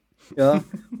them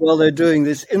while they're doing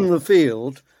this in the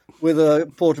field with a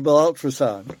portable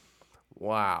ultrasound.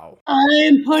 Wow.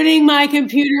 I'm putting my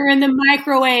computer in the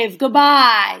microwave.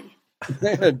 Goodbye.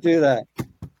 Do that.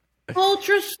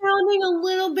 Ultrasounding a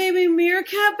little baby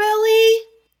meerkat belly?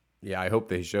 Yeah, I hope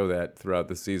they show that throughout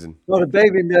the season. Not a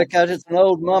baby meerkat, it's an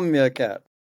old mum meerkat.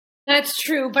 That's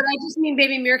true, but I just mean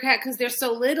baby meerkat because they're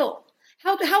so little.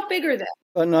 How big are they?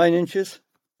 About 9 inches.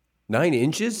 9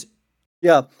 inches?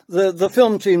 Yeah, the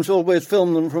film teams always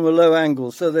film them from a low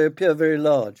angle, so they appear very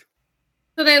large.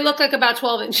 So they look like about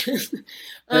 12 inches.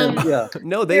 Yeah.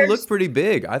 No, they look pretty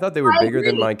big. I thought they were bigger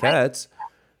than my cats.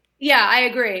 Yeah, I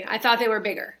agree. I thought they were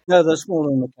bigger. No, they're smaller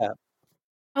than the cat.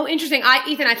 Oh, interesting.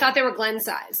 Ethan, I thought they were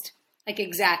Glenn-sized. Like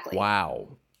exactly. Wow.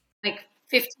 Like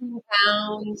 15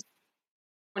 pounds,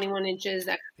 21 inches.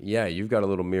 Yeah, you've got a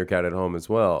little meerkat at home as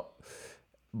well.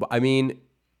 But, I mean,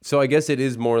 so I guess it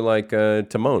is more like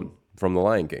Tohn from The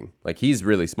Lion King. Like he's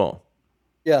really small.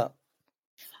 Yeah.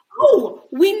 Oh,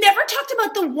 we never talked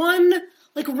about the one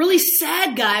like really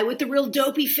sad guy with the real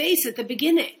dopey face at the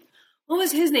beginning. What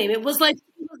was his name? It was like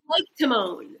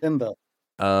Tohn. Timba.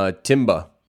 Timba.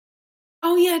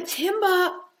 Oh yeah,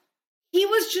 Timba. He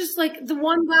was just like the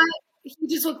one guy. He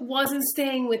just like wasn't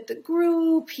staying with the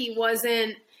group. He was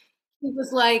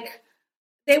like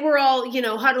they were all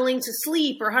huddling to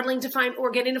sleep or huddling to find or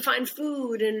getting to find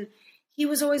food, and he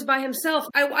was always by himself.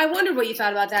 I wondered what you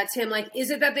thought about that, Tim. Like,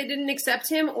 is it that they didn't accept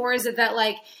him, or is it that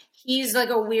like he's like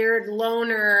a weird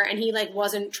loner and he like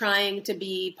wasn't trying to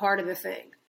be part of the thing?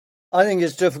 I think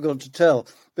it's difficult to tell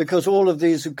because all of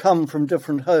these have come from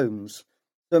different homes.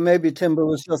 So maybe Timba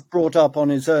was just brought up on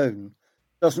his own,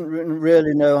 doesn't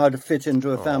really know how to fit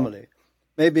into a family.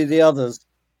 Maybe the others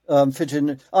fit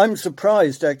in. I'm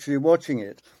surprised, actually, watching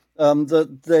it,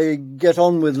 that they get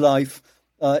on with life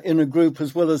in a group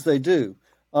as well as they do.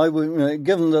 I would,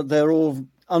 given that they're all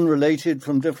unrelated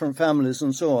from different families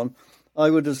and so on, I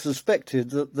would have suspected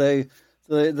that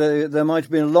there might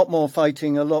have been a lot more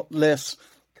fighting, a lot less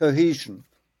cohesion.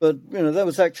 But, there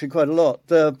was actually quite a lot.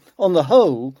 On the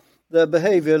whole, their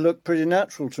behaviour looked pretty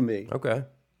natural to me. Okay.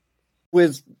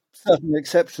 With certain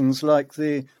exceptions, like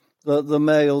the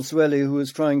male Zweli who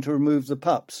was trying to remove the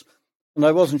pups. And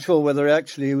I wasn't sure whether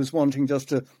actually he was wanting just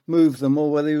to move them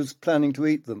or whether he was planning to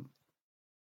eat them.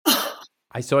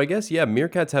 So I guess,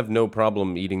 meerkats have no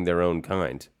problem eating their own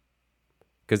kind.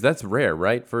 Because that's rare,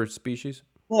 right, for species?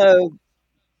 No,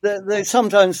 they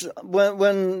sometimes,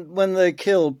 when they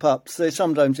kill pups, they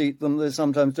sometimes eat them, they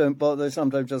sometimes don't, but they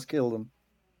sometimes just kill them.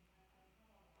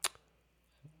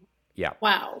 Yeah.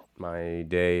 Wow. My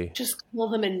day. Just kill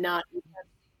them and not eat them.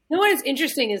 You know what is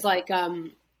interesting is like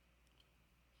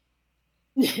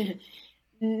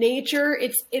nature.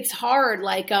 It's hard.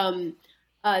 Like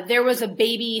there was a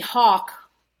baby hawk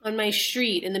on my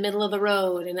street in the middle of the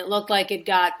road, and it looked like it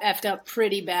got effed up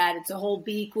pretty bad. Its whole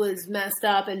beak was messed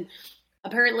up, and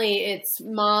apparently its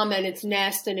mom and its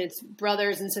nest and its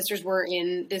brothers and sisters were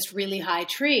in this really high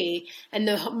tree, and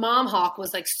the mom hawk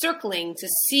was like circling to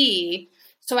see.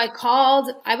 So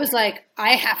I was like,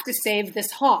 I have to save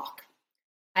this hawk.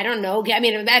 I don't know.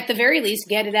 At the very least,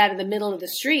 get it out of the middle of the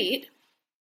street.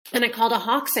 And I called a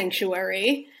hawk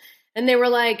sanctuary, and they were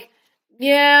like,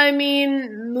 yeah,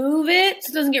 move it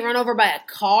so it doesn't get run over by a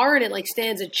car and it like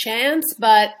stands a chance,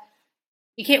 but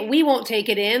we won't take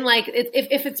it in. Like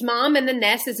if it's mom and the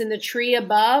nest is in the tree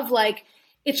above, like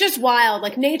it's just wild.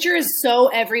 Like nature is so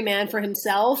every man for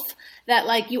himself that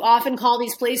like you often call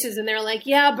these places and they're like,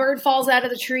 yeah, a bird falls out of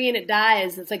the tree and it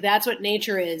dies. It's like, that's what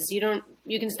nature is.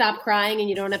 You can stop crying and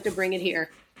you don't have to bring it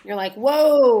here. You're like,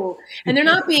 whoa. And they're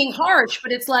not being harsh,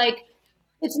 but it's like,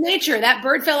 it's nature. That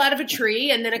bird fell out of a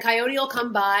tree and then a coyote will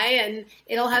come by and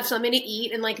it'll have something to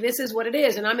eat. And like, this is what it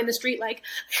is. And I'm in the street like,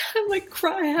 I'm like,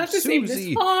 cry. I have to save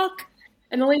this hawk.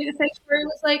 And the lady at the sanctuary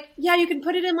was like, yeah, you can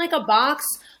put it in like a box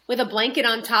with a blanket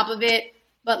on top of it.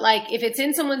 But like, if it's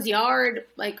in someone's yard,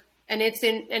 like, and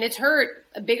it's hurt,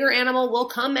 a bigger animal will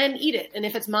come and eat it. And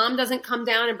if its mom doesn't come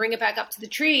down and bring it back up to the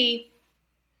tree,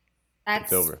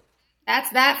 that's over.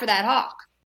 That's that for that hawk.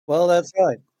 Well, that's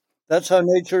right. That's how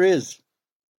nature is.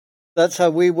 That's how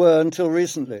we were until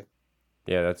recently.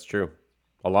 Yeah, that's true.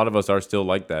 A lot of us are still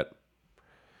like that.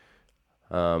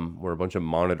 We're a bunch of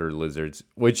monitor lizards,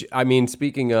 which, I mean,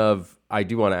 speaking of, I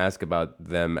do want to ask about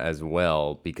them as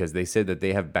well, because they said that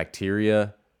they have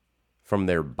bacteria from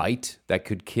their bite that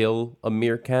could kill a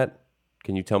meerkat.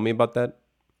 Can you tell me about that?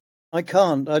 I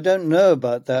can't. I don't know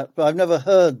about that, but I've never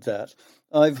heard that.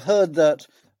 I've heard that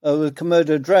with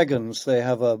Komodo dragons, they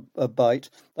have a bite.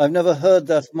 I've never heard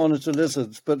that of monitor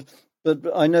lizards, but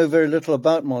I know very little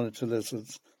about monitor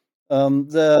lizards.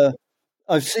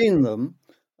 I've seen them.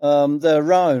 They're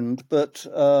round, but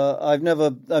I've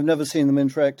never seen them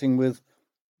interacting with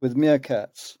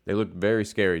meerkats. They look very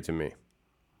scary to me.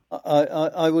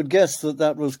 I would guess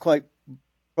that was quite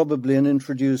probably an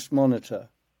introduced monitor.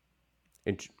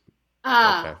 Okay.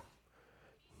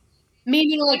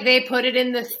 Meaning like they put it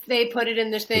in this thing.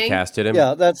 They casted him.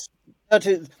 Yeah, that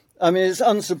is. I mean, it's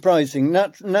unsurprising.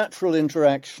 Natural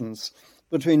interactions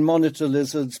between monitor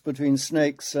lizards, between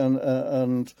snakes and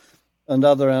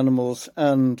other animals,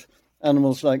 and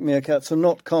animals like meerkats are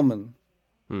not common.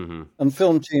 Mm-hmm. And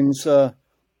film teams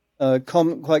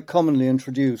quite commonly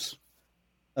introduce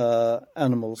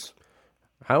animals.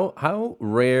 How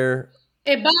rare?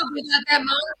 Hey Bob, we got that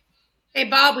monitor. Hey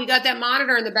Bob, we got that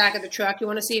monitor in the back of the truck. You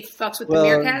want to see if it fucks with the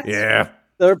meerkats? Yeah.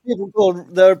 There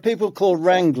are people called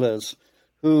wranglers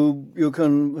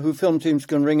who film teams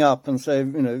can ring up and say,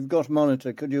 you've got a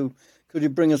monitor. Could you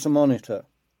bring us a monitor?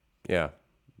 Yeah.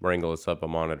 Wrangle us up a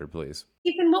monitor, please.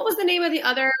 Ethan, what was the name of the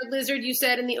other lizard you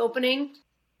said in the opening?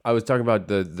 I was talking about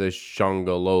the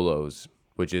shongololos,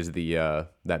 which is the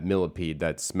that millipede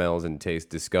that smells and tastes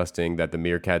disgusting that the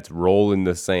meerkats roll in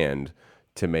the sand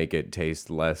to make it taste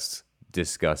less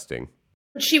disgusting.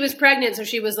 She was pregnant, so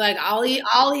she was like,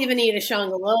 I'll even eat a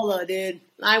shongololo, dude.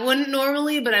 I wouldn't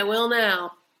normally, but I will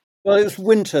now. Well, it's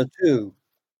winter too.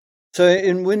 So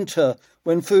in winter,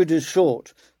 when food is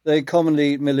short, they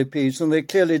commonly eat millipedes, and they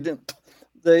clearly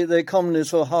they commonly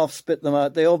sort of half spit them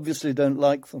out. They obviously don't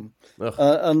like them,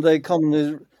 and they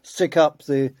commonly stick up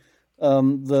the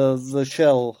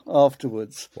shell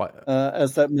afterwards,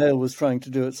 as that male was trying to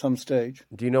do at some stage.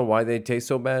 Do you know why they taste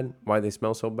so bad? Why they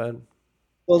smell so bad?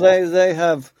 Well, they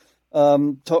have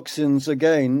toxins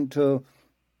again to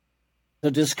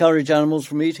discourage animals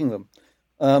from eating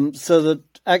them, so that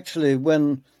actually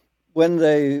when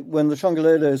the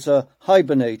shongololos are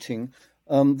hibernating,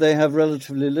 they have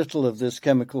relatively little of this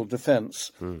chemical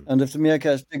defense. And if the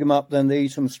meerkats pick them up, then they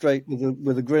eat them straight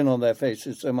with a grin on their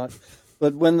faces so much.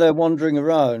 But when they're wandering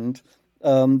around,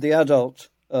 the adult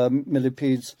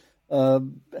millipedes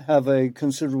have a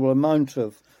considerable amount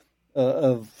of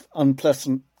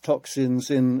unpleasant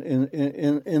toxins in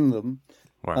them.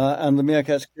 Wow. And the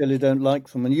meerkats clearly don't like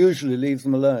them and usually leave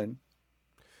them alone.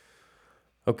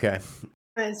 Okay.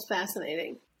 That's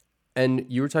fascinating. And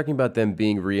you were talking about them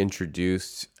being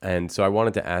reintroduced, and so I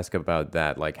wanted to ask about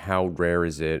that. Like, how rare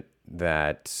is it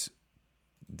that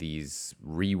these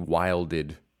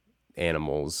rewilded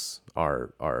animals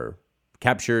are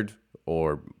captured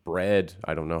or bred,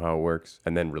 I don't know how it works,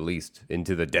 and then released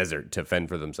into the desert to fend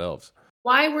for themselves?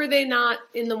 Why were they not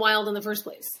in the wild in the first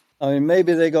place? I mean,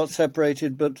 maybe they got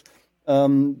separated, but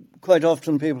quite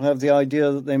often people have the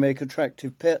idea that they make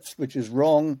attractive pets, which is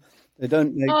wrong. They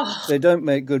don't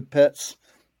make good pets,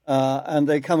 and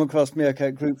they come across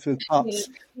meerkat groups with pups.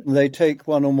 They take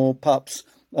one or more pups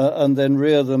and then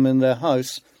rear them in their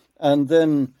house, and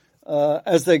then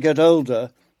as they get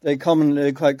older, they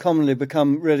quite commonly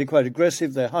become really quite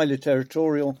aggressive. They're highly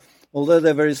territorial. Although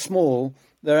they're very small,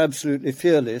 they're absolutely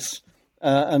fearless.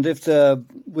 And if they're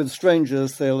with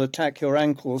strangers, they'll attack your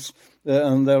ankles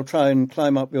and they'll try and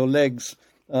climb up your legs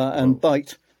and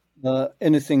bite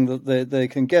anything that they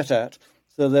can get at.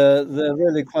 So they're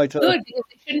really quite good because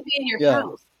they shouldn't be in your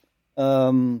house.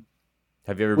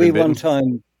 Have you ever been bitten? One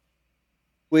time,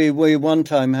 We one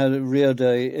time had reared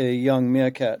a young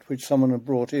meerkat, which someone had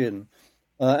brought in,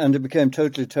 and it became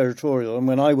totally territorial. And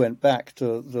when I went back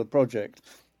to the project,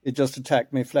 it just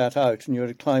attacked me flat out, and you had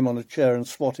to climb on a chair and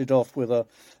swat it off with a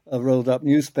rolled up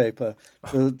newspaper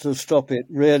to stop it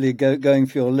really going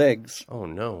for your legs. Oh,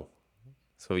 no.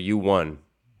 So you won.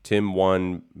 Tim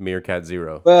won, Meerkat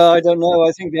 0. Well, I don't know.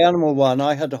 I think the animal won.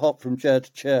 I had to hop from chair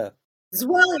to chair.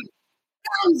 Zwelly.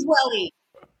 Down, Zwelly.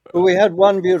 But we had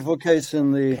one beautiful case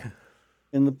in the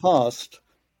past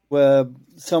where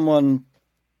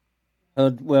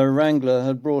where a wrangler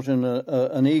had brought in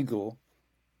an eagle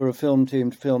for a film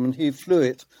team to film, and he flew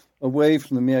it away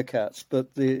from the meerkats,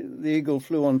 but the eagle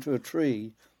flew onto a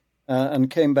tree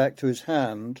and came back to his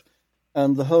hand,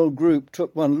 and the whole group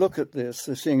took one look at this.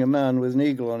 They're seeing a man with an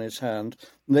eagle on his hand,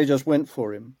 and they just went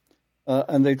for him,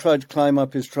 and they tried to climb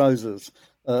up his trousers,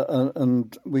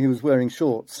 and he was wearing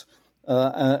shorts,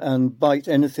 and bite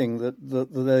anything that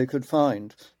they could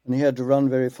find, and he had to run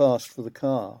very fast for the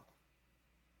car.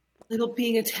 Little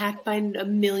being attacked by a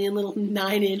million little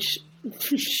 9-inch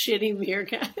shitty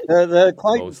meerkats. They're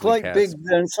quite Cats. big.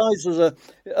 They're in size as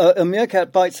a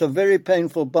meerkat bite's a very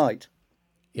painful bite.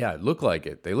 Yeah, it looked like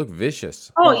it. They look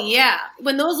vicious. Oh, yeah.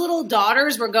 When those little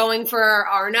daughters were going for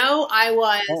Arno, I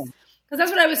was... Because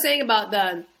that's what I was saying about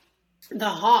the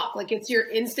hawk. Like, it's your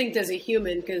instinct as a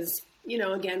human because,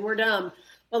 again, we're dumb.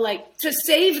 But, like, to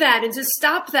save that and to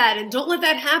stop that and don't let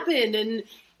that happen. And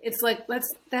it's like,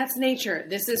 that's nature.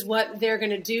 This is what they're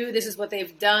going to do. This is what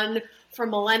they've done for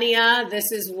millennia.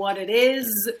 This is what it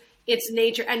is. It's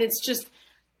nature. And it's just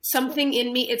something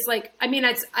in me. It's like,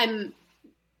 I'm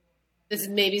this is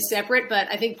maybe separate, but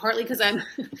I think partly because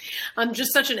I'm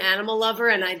just such an animal lover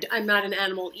and I'm not an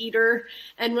animal eater.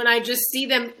 And when I just see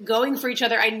them going for each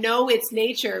other, I know it's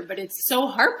nature, but it's so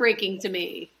heartbreaking to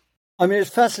me. I mean, it's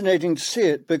fascinating to see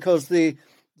it because the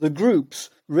groups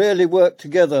really work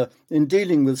together in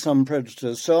dealing with some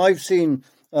predators. So I've seen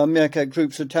meerkat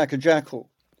groups attack a jackal,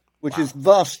 which is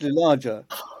vastly larger,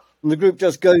 and the group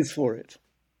just goes for it.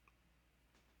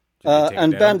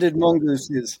 And banded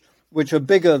mongooses, which are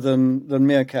bigger than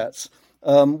meerkats,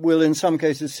 will in some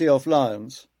cases see off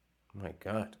lions. Oh my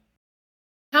God.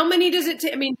 How many does it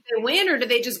take? I mean, do they win or do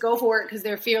they just go for it because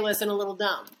they're fearless and a little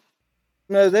dumb?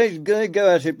 No, they go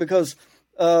at it because,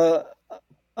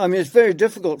 it's very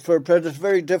difficult for a predator,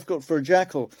 very difficult for a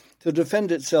jackal to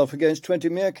defend itself against 20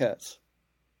 meerkats.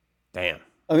 Damn.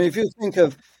 I mean, if you think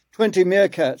of 20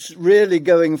 meerkats really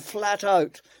going flat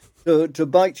out to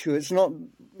bite you, it's not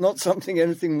something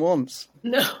anything wants.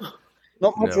 No.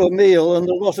 Not much of a meal and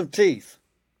a lot of teeth.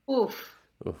 Oof.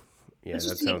 Yeah,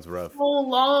 that sounds rough. So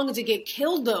long to get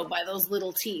killed, though, by those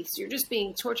little teeth. You're just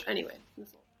being tortured. Anyway.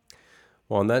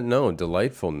 Well, on that note,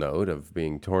 delightful note of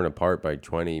being torn apart by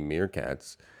 20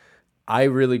 meerkats, I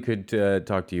really could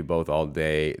talk to you both all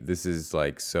day. This is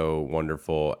like so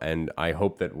wonderful, and I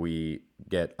hope that we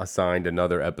get assigned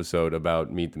another episode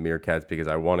about Meet the Meerkats because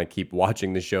I want to keep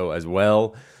watching the show as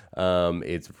well.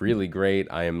 It's really great.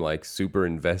 I am like super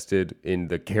invested in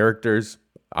the characters.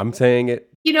 I'm saying it.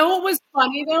 You know what was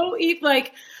funny though?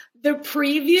 Like the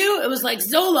preview, it was like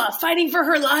Zola fighting for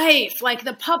her life, like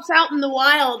the pups out in the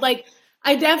wild. Like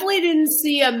I definitely didn't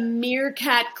see a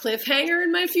meerkat cliffhanger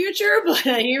in my future, but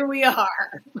here we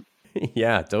are.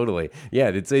 Yeah, totally. Yeah,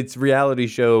 it's reality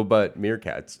show, but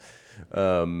meerkats,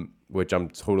 which I'm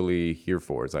totally here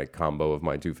for. It's like combo of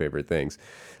my two favorite things.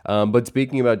 But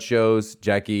speaking about shows,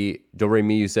 Jackie, Do Re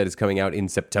Mi, you said is coming out in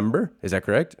September. Is that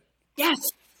correct? Yes.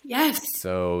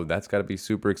 So that's got to be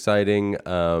super exciting.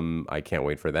 I can't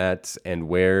wait for that. And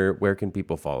where can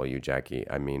people follow you, Jackie?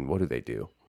 I mean, what do they do?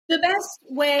 The best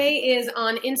way is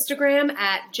on Instagram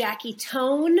at Jackie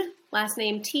Tohn, last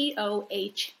name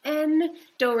Tohn.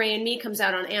 Do Re and Me comes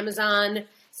out on Amazon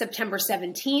September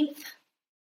 17th.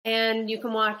 And you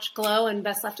can watch Glow and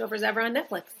Best Leftovers Ever on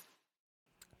Netflix.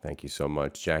 Thank you so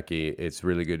much, Jackie. It's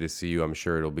really good to see you. I'm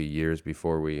sure it'll be years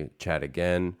before we chat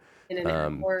again. In an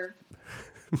hour.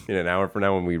 In an hour from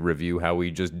now when we review how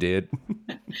we just did.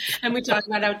 And we talk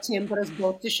about how Tim put us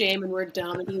both to shame and we're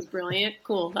dumb and he's brilliant.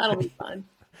 Cool. That'll be fun.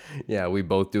 Yeah, we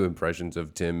both do impressions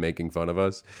of Tim making fun of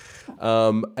us.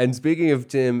 And speaking of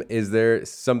Tim, is there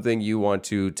something you want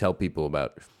to tell people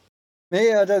about?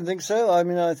 Me, I don't think so. I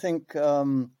mean, I think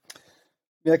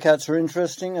meerkats are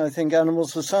interesting. I think animal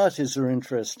societies are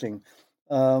interesting.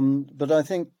 But I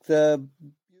think they're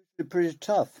usually pretty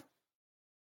tough.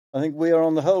 I think we are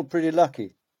on the whole pretty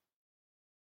lucky.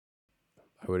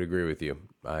 I would agree with you.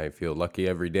 I feel lucky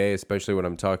every day, especially when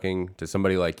I'm talking to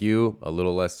somebody like you, a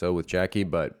little less so with Jackie,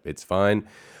 but it's fine.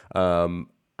 I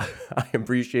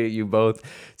appreciate you both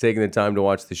taking the time to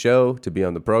watch the show, to be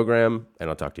on the program, and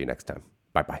I'll talk to you next time.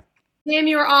 Bye-bye. Tim,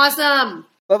 you were awesome.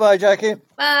 Bye-bye, Jackie.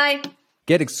 Bye.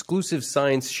 Get exclusive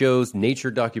science shows,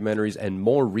 nature documentaries, and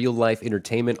more real-life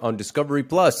entertainment on Discovery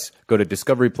Plus. Go to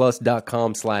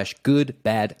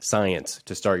discoveryplus.com/goodbadscience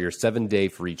to start your 7-day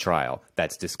free trial.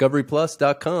 That's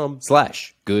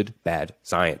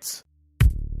discoveryplus.com/goodbadscience.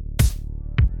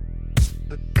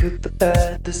 The good, the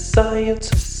bad, the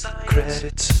science.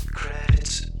 Credits.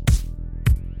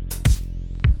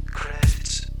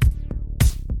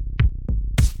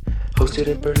 Hosted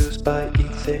and produced by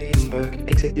Ethan Edenberg.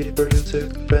 Executive producer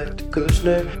Brett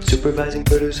Kushner. Supervising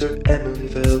producer Emily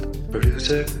Feld.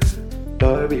 Producer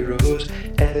Darby Rose.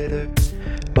 Editor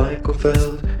Michael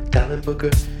Feld. Talent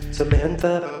booker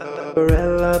Samantha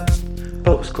Barella.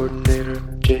 Post coordinator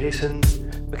Jason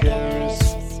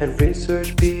McHarris. And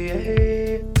research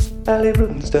PA Ali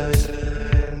Rubenstein.